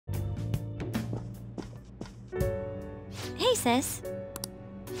Hey, sis.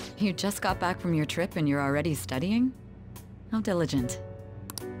 You just got back from your trip and you're already studying? How diligent.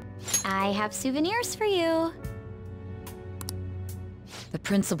 I have souvenirs for you. The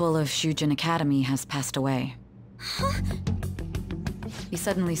principal of Shujin Academy has passed away. Huh? He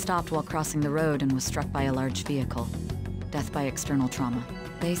suddenly stopped while crossing the road and was struck by a large vehicle. Death by external trauma.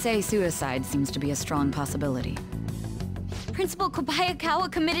 They say suicide seems to be a strong possibility. Principal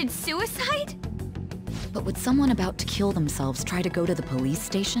Kobayakawa committed suicide? But would someone about to kill themselves try to go to the police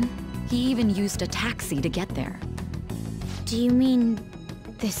station? He even used a taxi to get there. Do you mean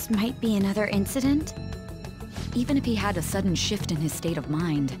this might be another incident? Even if he had a sudden shift in his state of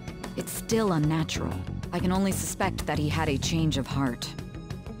mind, it's still unnatural. I can only suspect that he had a change of heart.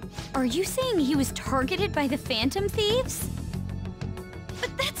 Are you saying he was targeted by the Phantom Thieves?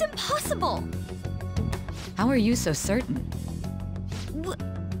 But that's impossible! How are you so certain?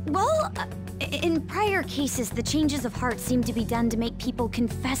 Well, in prior cases, the changes of heart seem to be done to make people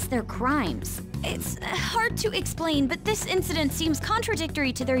confess their crimes. It's hard to explain, but this incident seems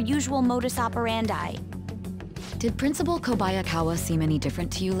contradictory to their usual modus operandi. Did Principal Kobayakawa seem any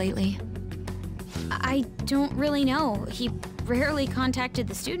different to you lately? I don't really know. He rarely contacted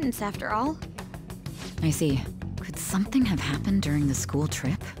the students, after all. I see. Could something have happened during the school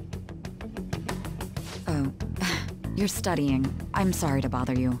trip? Oh, you're studying. I'm sorry to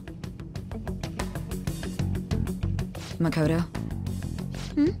bother you. Makoto?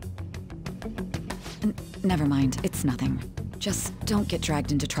 Never mind, it's nothing. Just don't get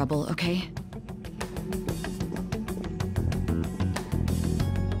dragged into trouble, okay?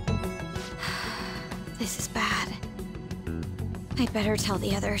 This is bad. I'd better tell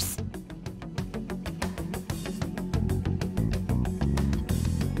the others.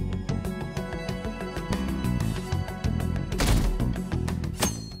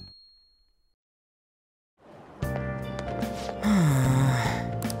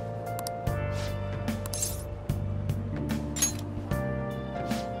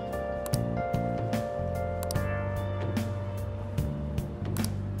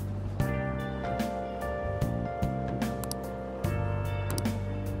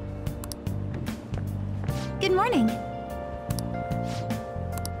 Good morning.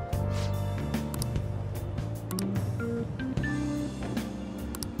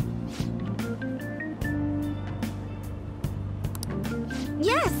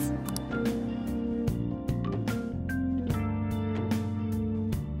 Yes!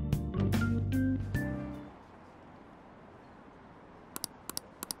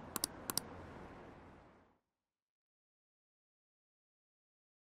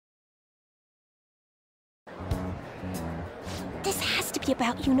 This has to be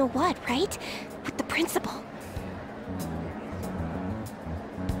about you-know-what, right? With the principal.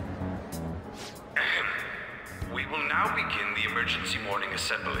 We will now begin the emergency morning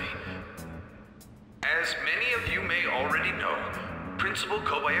assembly. As many of you may already know, Principal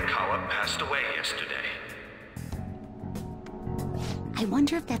Kobayakawa passed away yesterday. I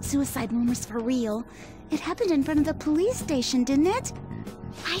wonder if that suicide rumor's for real. It happened in front of the police station, didn't it?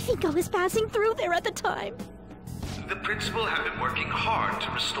 I think I was passing through there at the time. The principal had been working hard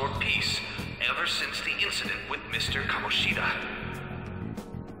to restore peace ever since the incident with Mr. Kamoshida.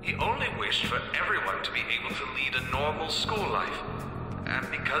 He only wished for everyone to be able to lead a normal school life. And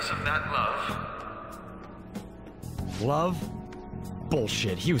because of that love... Love?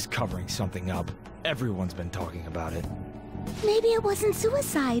 Bullshit, he was covering something up. Everyone's been talking about it. Maybe it wasn't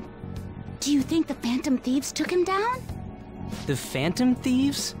suicide. Do you think the Phantom Thieves took him down? The Phantom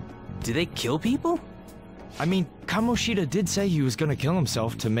Thieves? Do they kill people? I mean, Kamoshida did say he was gonna kill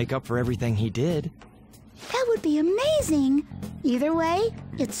himself to make up for everything he did. That would be amazing. Either way,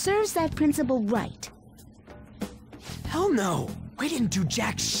 it serves that principal right. Hell no! We didn't do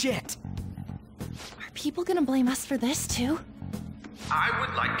jack shit! Are people gonna blame us for this, too? I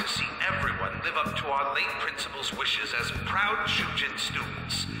would like to see everyone live up to our late principal's wishes as proud Shujin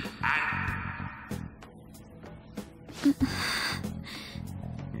students, and...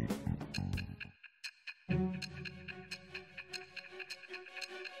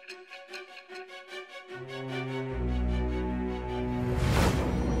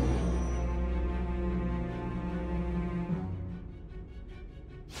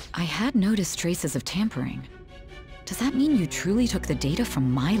 I had noticed traces of tampering. Does that mean you truly took the data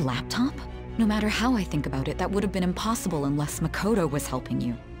from my laptop? No matter how I think about it, that would have been impossible unless Makoto was helping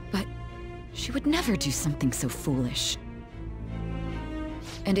you. But she would never do something so foolish.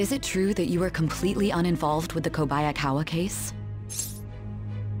 And is it true that you were completely uninvolved with the Kobayakawa case?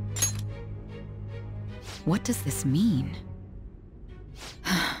 What does this mean?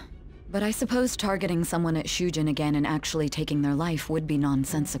 But I suppose targeting someone at Shujin again and actually taking their life would be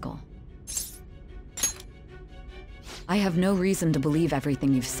nonsensical. I have no reason to believe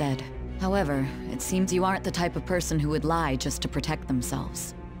everything you've said. However, it seems you aren't the type of person who would lie just to protect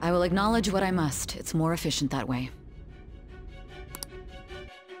themselves. I will acknowledge what I must. It's more efficient that way.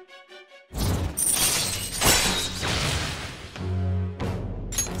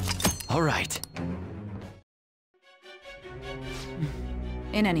 All right.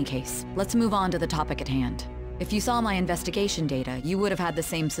 In any case, let's move on to the topic at hand. If you saw my investigation data, you would have had the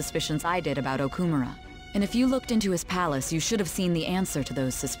same suspicions I did about Okumura. And if you looked into his palace, you should have seen the answer to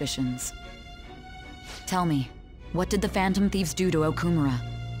those suspicions. Tell me, what did the Phantom Thieves do to Okumura?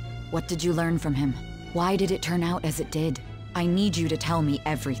 What did you learn from him? Why did it turn out as it did? I need you to tell me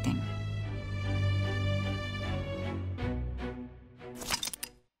everything.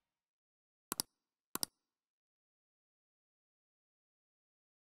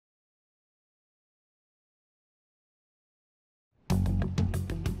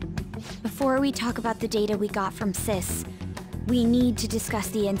 Before we talk about the data we got from Sis, we need to discuss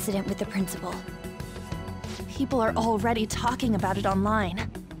the incident with the principal. People are already talking about it online.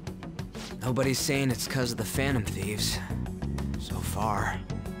 Nobody's saying it's because of the Phantom Thieves. So far.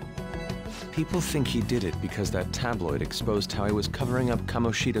 People think he did it because that tabloid exposed how he was covering up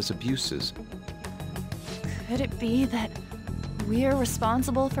Kamoshida's abuses. Could it be that we're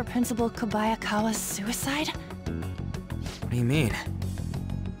responsible for Principal Kobayakawa's suicide? What do you mean?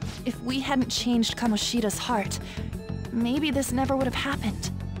 If we hadn't changed Kamoshida's heart, maybe this never would have happened.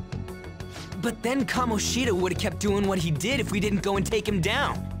 But then Kamoshida would have kept doing what he did if we didn't go and take him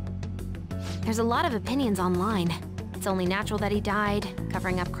down. There's a lot of opinions online. It's only natural that he died.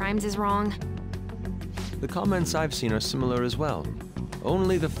 Covering up crimes is wrong. The comments I've seen are similar as well.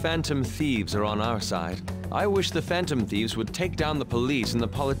 Only the Phantom Thieves are on our side. I wish the Phantom Thieves would take down the police and the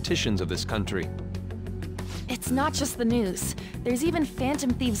politicians of this country. It's not just the news. There's even Phantom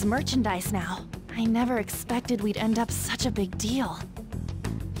Thieves merchandise now. I never expected we'd end up such a big deal.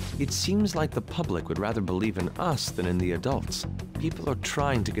 It seems like the public would rather believe in us than in the adults. People are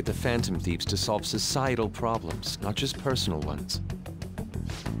trying to get the Phantom Thieves to solve societal problems, not just personal ones.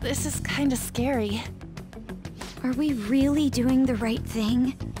 This is kinda scary. Are we really doing the right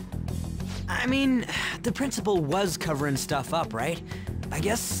thing? I mean, the principal was covering stuff up, right? I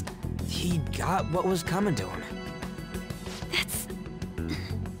guess he got what was coming to him. That's...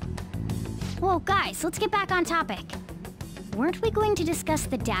 Whoa, guys, let's get back on topic. Weren't we going to discuss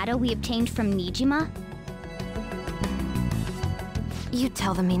the data we obtained from Nijima? You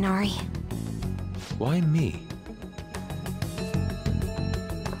tell them, Minari. Why me?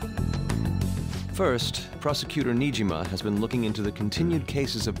 First, Prosecutor Nijima has been looking into the continued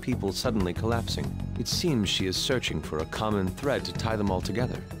cases of people suddenly collapsing. It seems she is searching for a common thread to tie them all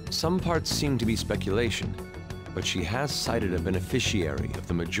together. Some parts seem to be speculation, but she has cited a beneficiary of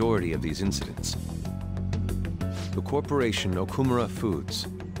the majority of these incidents. The corporation Okumura Foods.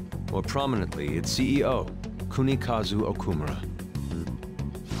 More prominently, its CEO, Kunikazu Okumura.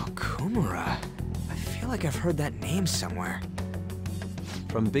 Okumura? I feel like I've heard that name somewhere.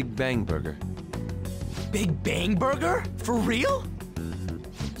 From Big Bang Burger. Big Bang Burger? For real?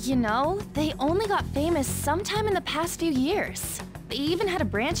 You know, they only got famous sometime in the past few years. They even had a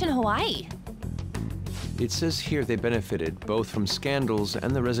branch in Hawaii. It says here they benefited both from scandals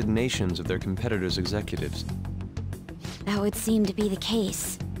and the resignations of their competitors' executives. That would seem to be the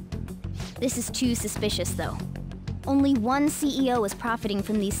case. This is too suspicious, though. Only one CEO is profiting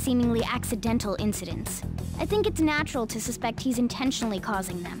from these seemingly accidental incidents. I think it's natural to suspect he's intentionally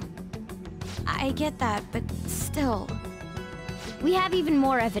causing them. I get that, but still... We have even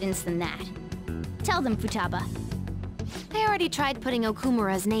more evidence than that. Tell them, Futaba. They already tried putting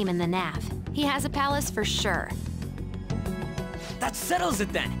Okumura's name in the nav. He has a palace for sure. That settles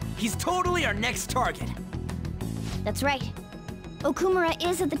it then! He's totally our next target! That's right. Okumura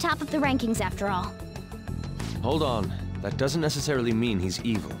is at the top of the rankings after all. Hold on. That doesn't necessarily mean he's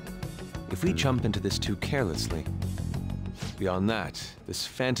evil. If we jump into this too carelessly. Beyond that, this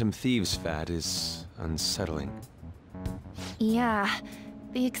Phantom Thieves fad is unsettling. Yeah,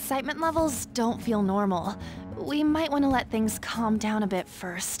 the excitement levels don't feel normal. We might want to let things calm down a bit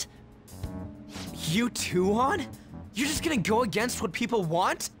first. You too, On? You're just gonna go against what people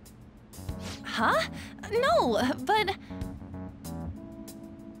want? Huh? No, but...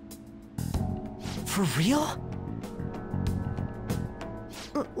 For real?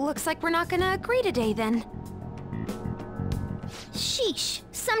 Looks like we're not gonna agree today, then. Sheesh,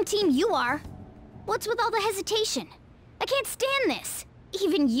 some team you are. What's with all the hesitation? I can't stand this.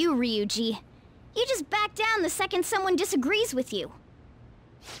 Even you, Ryuji. You just back down the second someone disagrees with you.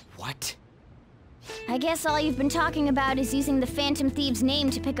 What? I guess all you've been talking about is using the Phantom Thieves' name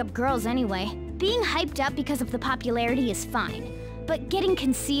to pick up girls anyway. Being hyped up because of the popularity is fine, but getting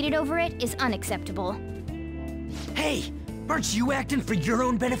conceited over it is unacceptable. Hey, aren't you acting for your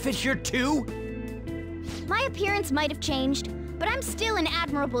own benefit here too? My appearance might have changed, but I'm still an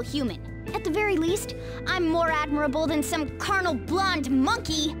admirable human. At the very least, I'm more admirable than some carnal blonde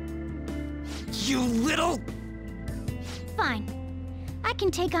monkey. You little... Fine. I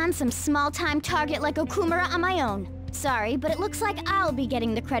can take on some small-time target like Okumura on my own. Sorry, but it looks like I'll be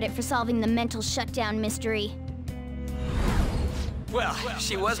getting the credit for solving the mental shutdown mystery. Well,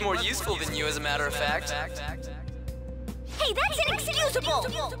 she was more useful than you, as a matter of fact. Hey, that's inexcusable!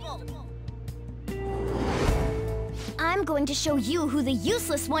 I'm going to show you who the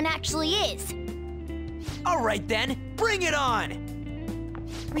useless one actually is. All right then, bring it on!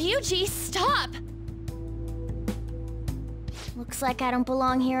 Ryuji, stop! Looks like I don't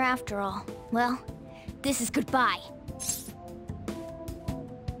belong here after all. Well, this is goodbye.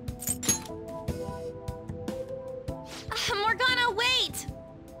 Morgana, wait!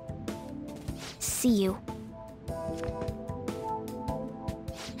 See you.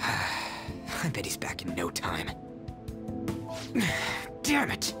 I bet he's back in no time. Damn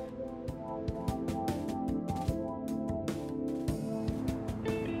it!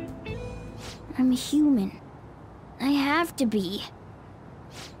 I'm a human. I have to be.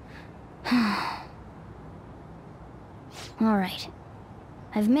 Alright.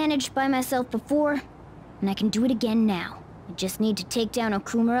 I've managed by myself before, and I can do it again now. I just need to take down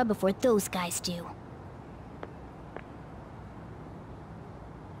Okumura before those guys do.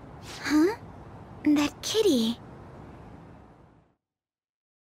 Huh? That kitty.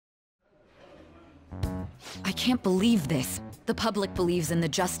 I can't believe this. The public believes in the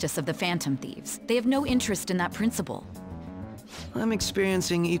justice of the Phantom Thieves. They have no interest in that principle. I'm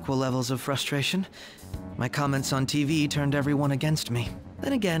experiencing equal levels of frustration. My comments on TV turned everyone against me.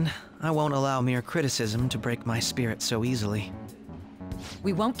 Then again, I won't allow mere criticism to break my spirit so easily.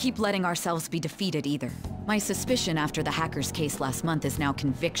 We won't keep letting ourselves be defeated either. My suspicion after the hacker's case last month is now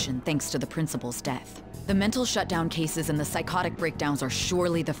conviction thanks to the principal's death. The mental shutdown cases and the psychotic breakdowns are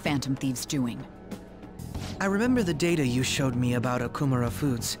surely the Phantom Thieves' doing. I remember the data you showed me about Okumura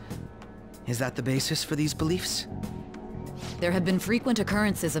foods. Is that the basis for these beliefs? There have been frequent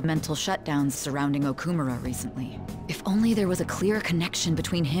occurrences of mental shutdowns surrounding Okumura recently. If only there was a clear connection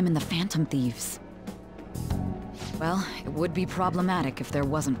between him and the Phantom Thieves. Well, it would be problematic if there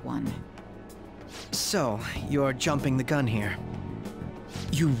wasn't one. So, you're jumping the gun here.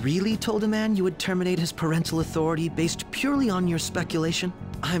 You really told a man you would terminate his parental authority based purely on your speculation?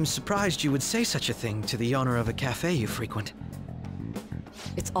 I'm surprised you would say such a thing to the owner of a cafe you frequent.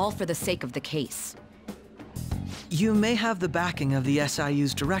 It's all for the sake of the case. You may have the backing of the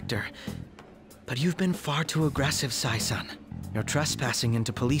SIU's director, but you've been far too aggressive, Sai-san. You're trespassing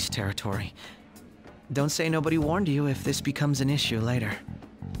into police territory. Don't say nobody warned you if this becomes an issue later.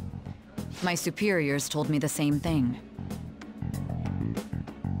 My superiors told me the same thing.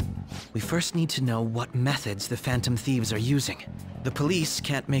 We first need to know what methods the Phantom Thieves are using. The police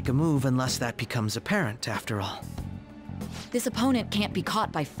can't make a move unless that becomes apparent, after all. This opponent can't be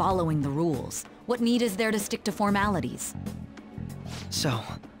caught by following the rules. What need is there to stick to formalities? So,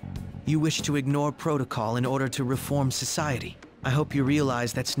 you wish to ignore protocol in order to reform society. I hope you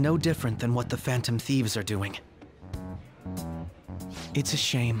realize that's no different than what the Phantom Thieves are doing. It's a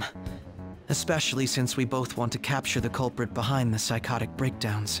shame, especially since we both want to capture the culprit behind the psychotic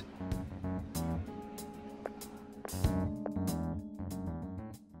breakdowns.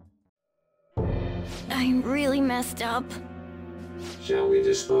 I'm really messed up. Shall we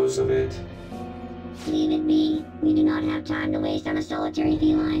dispose of it? Leave it be. We do not have time to waste on a solitary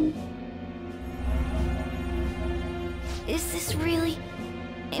feline. Is this really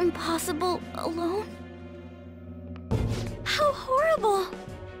impossible alone? How horrible!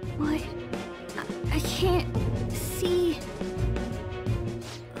 What? I can't see...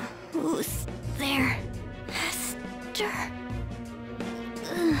 Who's there? Hester...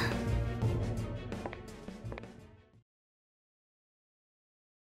 Ugh.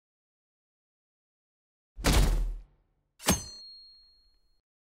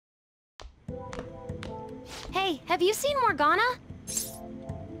 Hey, have you seen Morgana?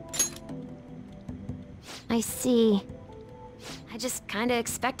 I see. I just kinda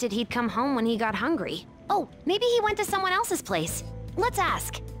expected he'd come home when he got hungry. Oh, maybe he went to someone else's place. Let's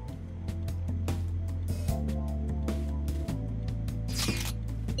ask.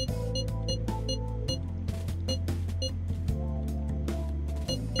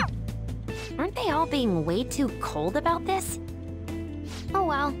 Aren't they all being way too cold about this? Oh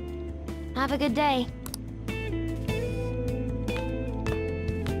well. Have a good day.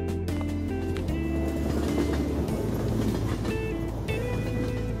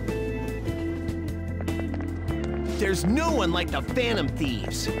 There's no one like the Phantom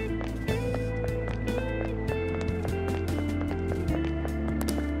Thieves.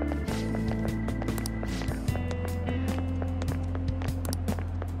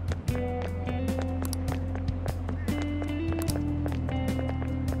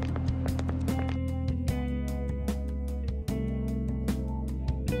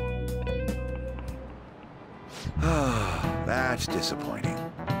 That's disappointing.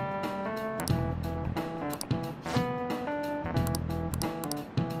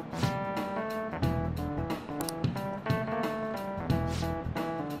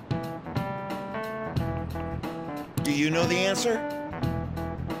 Do you know the answer?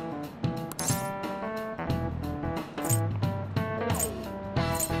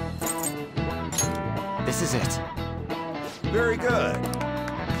 This is it. Very good.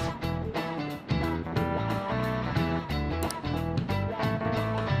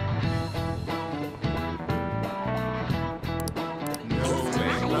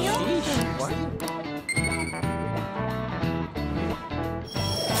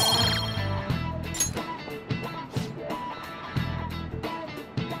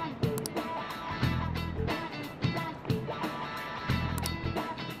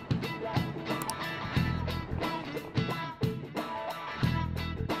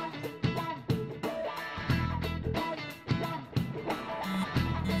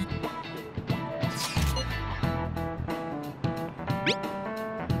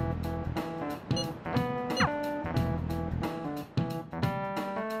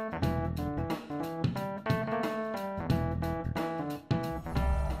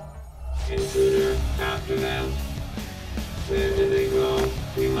 Intruder, after them. Where did they go?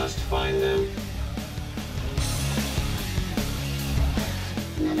 We must find them.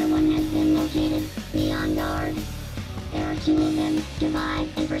 Another one has been located. Be on guard. There are 2 of them. Divide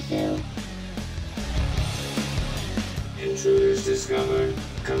and pursue. Intruders discovered.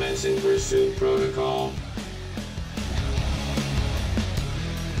 Commencing pursuit protocol.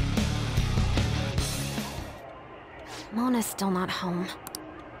 Mona's still not home.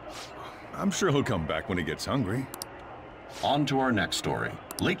 I'm sure he'll come back when he gets hungry. On to our next story.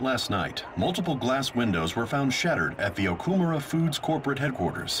 Late last night, multiple glass windows were found shattered at the Okumura Foods corporate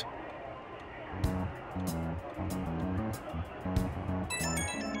headquarters.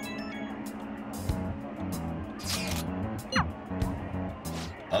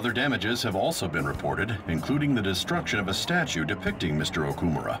 Other damages have also been reported, including the destruction of a statue depicting Mr.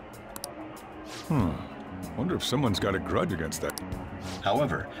 Okumura. Wonder if someone's got a grudge against that.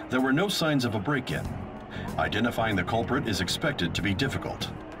 However, there were no signs of a break-in. Identifying the culprit is expected to be difficult.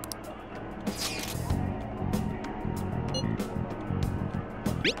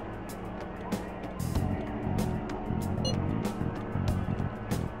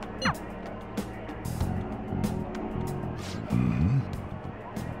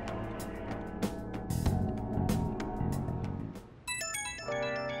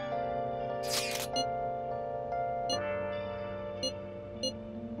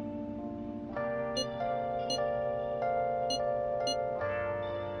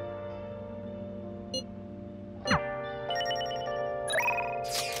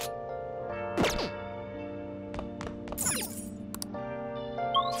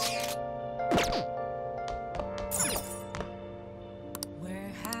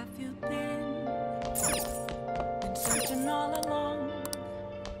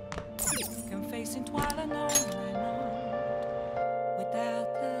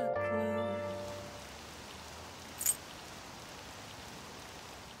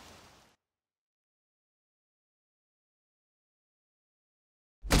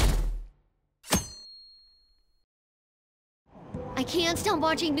 I can't stop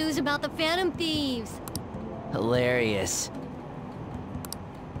watching news about the Phantom Thieves. Hilarious.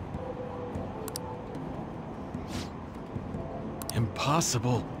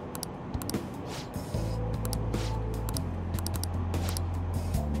 Impossible.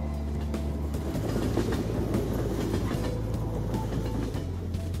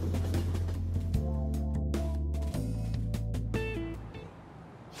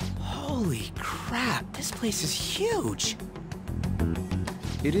 Holy crap, this place is huge.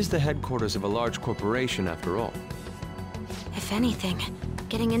 It is the headquarters of a large corporation after all. If anything,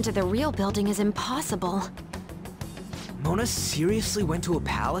 getting into the real building is impossible. Mona seriously went to a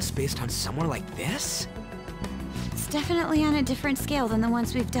palace based on somewhere like this? It's definitely on a different scale than the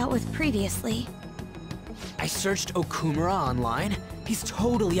ones we've dealt with previously. I searched Okumura online. He's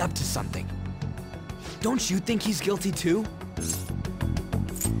totally up to something. Don't you think he's guilty too?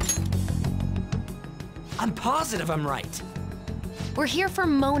 I'm positive I'm right. We're here for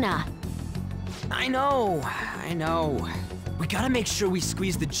Mona. I know. We gotta make sure we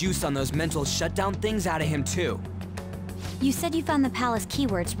squeeze the juice on those mental shutdown things out of him, too. You said you found the palace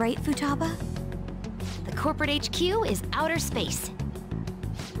keywords, right, Futaba? The corporate HQ is outer space.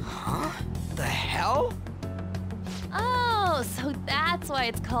 Huh? The hell? Oh, so that's why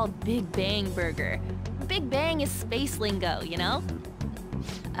it's called Big Bang Burger. Big Bang is space lingo, you know?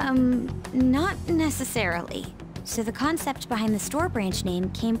 Not necessarily. So the concept behind the store branch name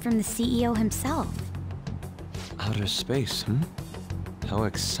came from the CEO himself. Outer space, How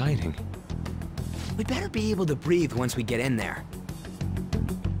exciting. We'd better be able to breathe once we get in there.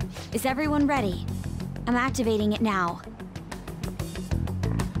 Is everyone ready? I'm activating it now.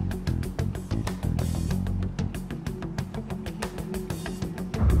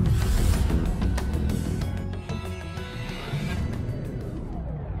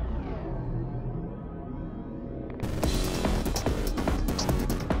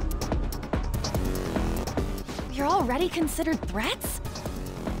 You're already considered threats?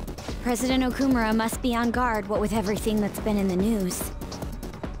 President Okumura must be on guard, what with everything that's been in the news.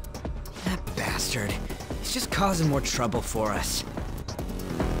 That bastard. He's just causing more trouble for us.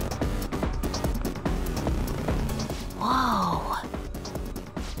 Whoa.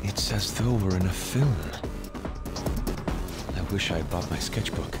 It's as though we're in a film. I wish I'd brought my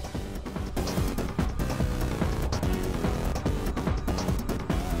sketchbook.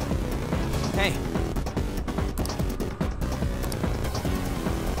 Hey.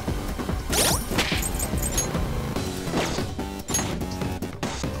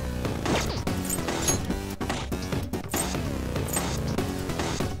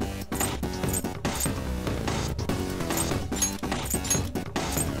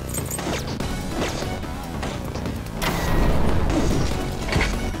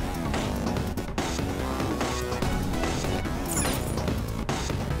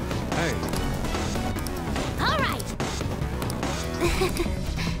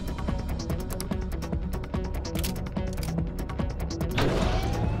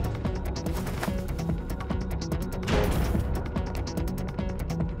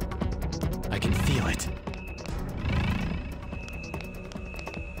 I can feel it.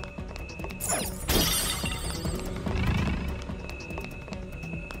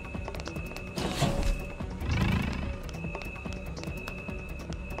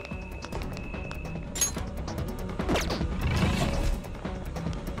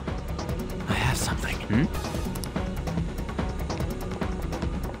 I have something.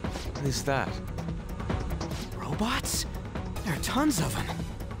 What is that? Robots? There are tons of them.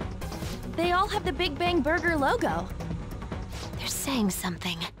 They all have the Big Bang Burger logo. They're saying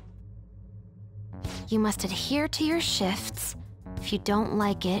something. You must adhere to your shifts. If you don't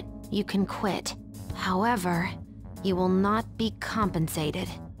like it, you can quit. However, you will not be compensated.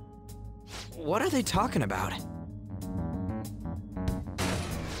 What are they talking about?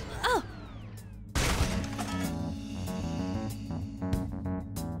 Oh!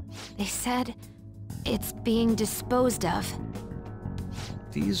 They said it's being disposed of.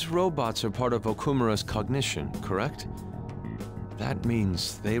 These robots are part of Okumura's cognition, correct? That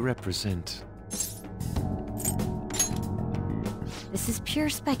means they represent... This is pure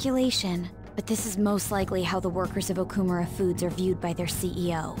speculation, but this is most likely how the workers of Okumura Foods are viewed by their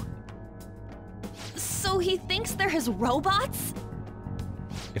CEO. So he thinks they're his robots?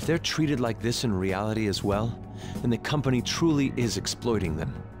 If they're treated like this in reality as well, then the company truly is exploiting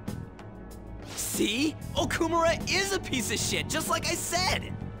them. See? Okumura is a piece of shit, just like I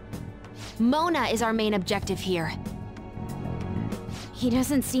said! Mona is our main objective here. He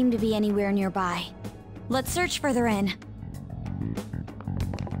doesn't seem to be anywhere nearby. Let's search further in.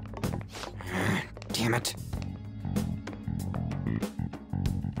 Damn it.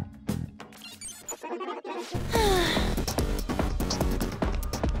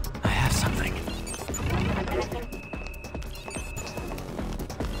 I have something.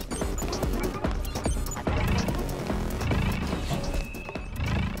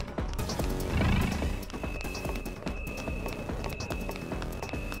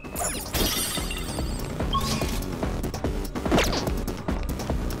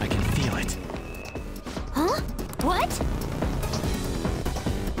 I can feel it. Huh? What?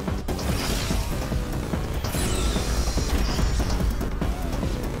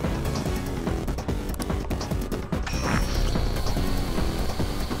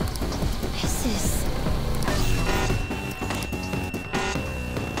 This is...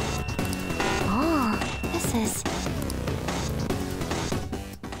 Oh, this is...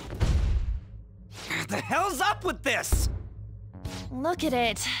 The hell's up with this? Look at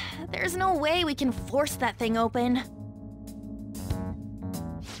it. There's no way we can force that thing open.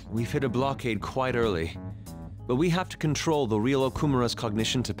 We've hit a blockade quite early. But we have to control the real Okumura's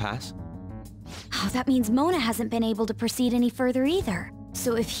cognition to pass? Oh, that means Mona hasn't been able to proceed any further either.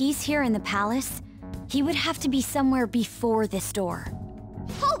 So if he's here in the palace, he would have to be somewhere before this door.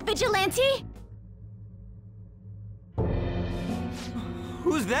 Halt, Vigilante!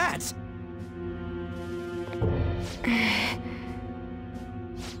 Who's that?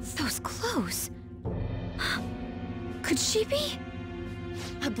 Those clothes. Could she be?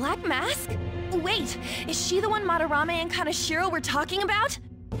 A black mask? Wait, is she the one Madarame and Kaneshiro were talking about?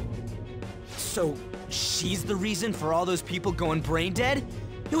 So, she's the reason for all those people going brain dead?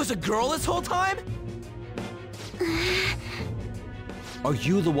 It was a girl this whole time? Are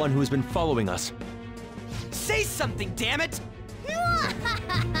you the one who has been following us? Say something, damn it!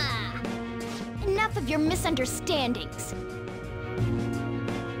 Enough of your misunderstandings.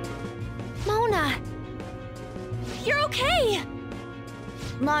 Mona! You're okay!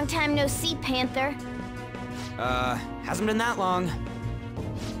 Long time no see, Panther. Hasn't been that long.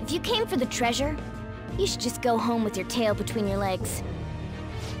 If you came for the treasure, you should just go home with your tail between your legs.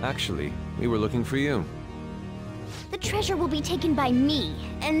 Actually, we were looking for you. The treasure will be taken by me,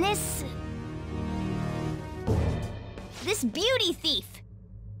 and this beauty thief.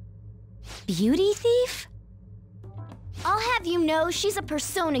 Beauty thief? I'll have you know she's a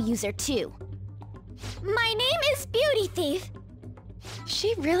persona user too. My name is Beauty Thief.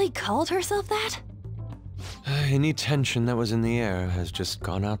 She really called herself that? Any tension that was in the air has just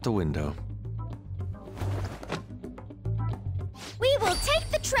gone out the window. We will take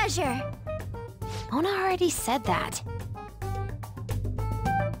the treasure. Mona already said that.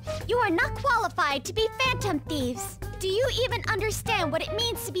 You are not qualified to be phantom thieves. Do you even understand what it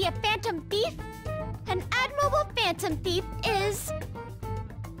means to be a phantom thief? An admirable phantom thief is...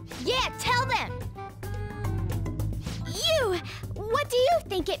 Yeah, tell them! You! What do you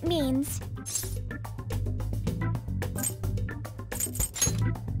think it means?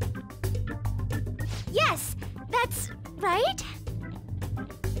 Yes, that's right.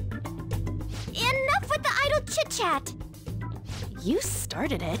 Enough with the idle chit-chat. You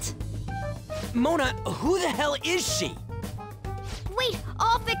started it. Mona, who the hell is she? Wait,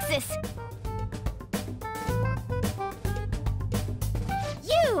 I'll fix this.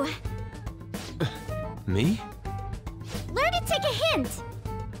 You! Me? Learn to take a hint.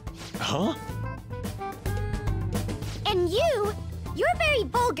 Huh? And you're very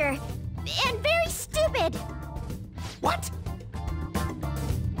vulgar and very stupid. What?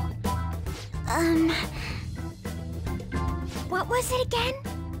 What was it again?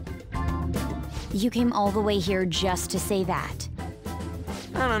 You came all the way here just to say that.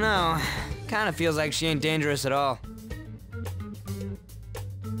 I don't know. Kinda feels like she ain't dangerous at all.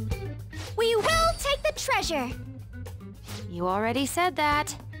 We will take the treasure. You already said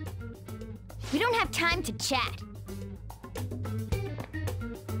that. We don't have time to chat.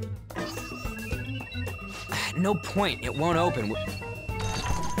 No point, it won't open.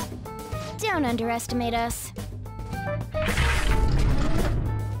 Don't underestimate us.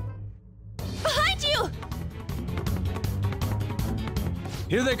 Behind you!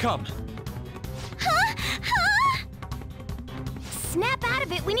 Here they come. Huh? Huh? Snap out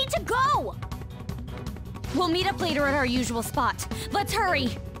of it, we need to go! We'll meet up later at our usual spot. Let's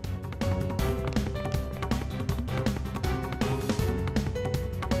hurry!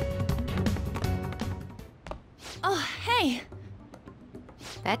 Oh, hey.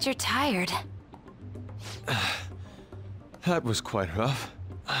 Bet you're tired. That was quite rough.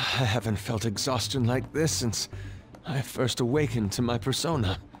 I haven't felt exhaustion like this since I first awakened to my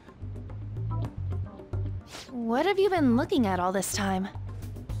persona. What have you been looking at all this time?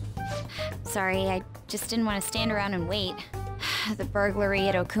 Sorry, I just didn't want to stand around and wait. The burglary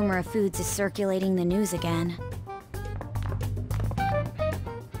at Okumura Foods is circulating the news again.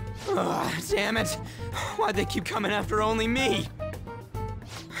 Ugh, damn it! Why'd they keep coming after only me?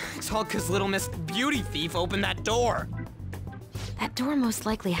 It's all 'cause little Miss Beauty Thief opened that door. That door most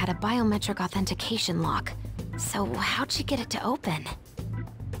likely had a biometric authentication lock. So how'd she get it to open?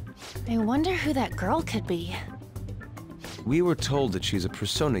 I wonder who that girl could be. We were told that she's a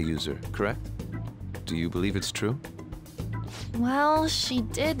persona user, correct? Do you believe it's true? Well, she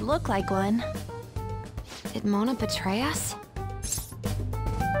did look like one. Did Mona betray us?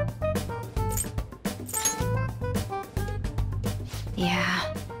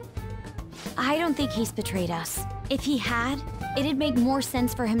 Yeah. I don't think he's betrayed us. If he had, it'd make more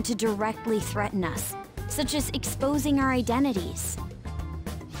sense for him to directly threaten us, such as exposing our identities.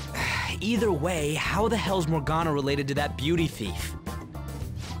 Either way, how the hell's Morgana related to that beauty thief?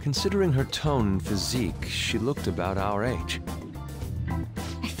 Considering her tone and physique, she looked about our age.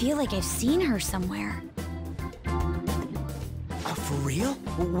 I feel like I've seen her somewhere. For real?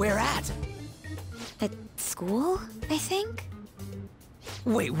 Where at? At school, I think?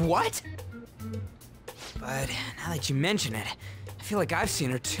 Wait, what? But now that you mention it, I feel like I've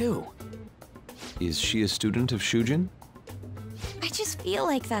seen her too. Is she a student of Shujin? I just feel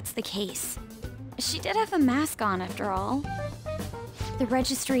like that's the case. She did have a mask on, after all. The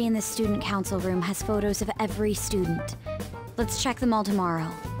registry in the student council room has photos of every student. Let's check them all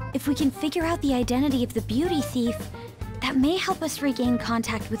tomorrow. If we can figure out the identity of the beauty thief, that may help us regain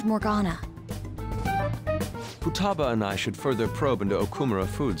contact with Morgana. Futaba and I should further probe into Okumura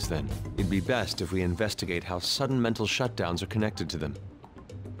Foods then. It'd be best if we investigate how sudden mental shutdowns are connected to them.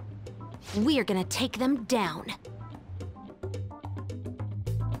 We're gonna take them down.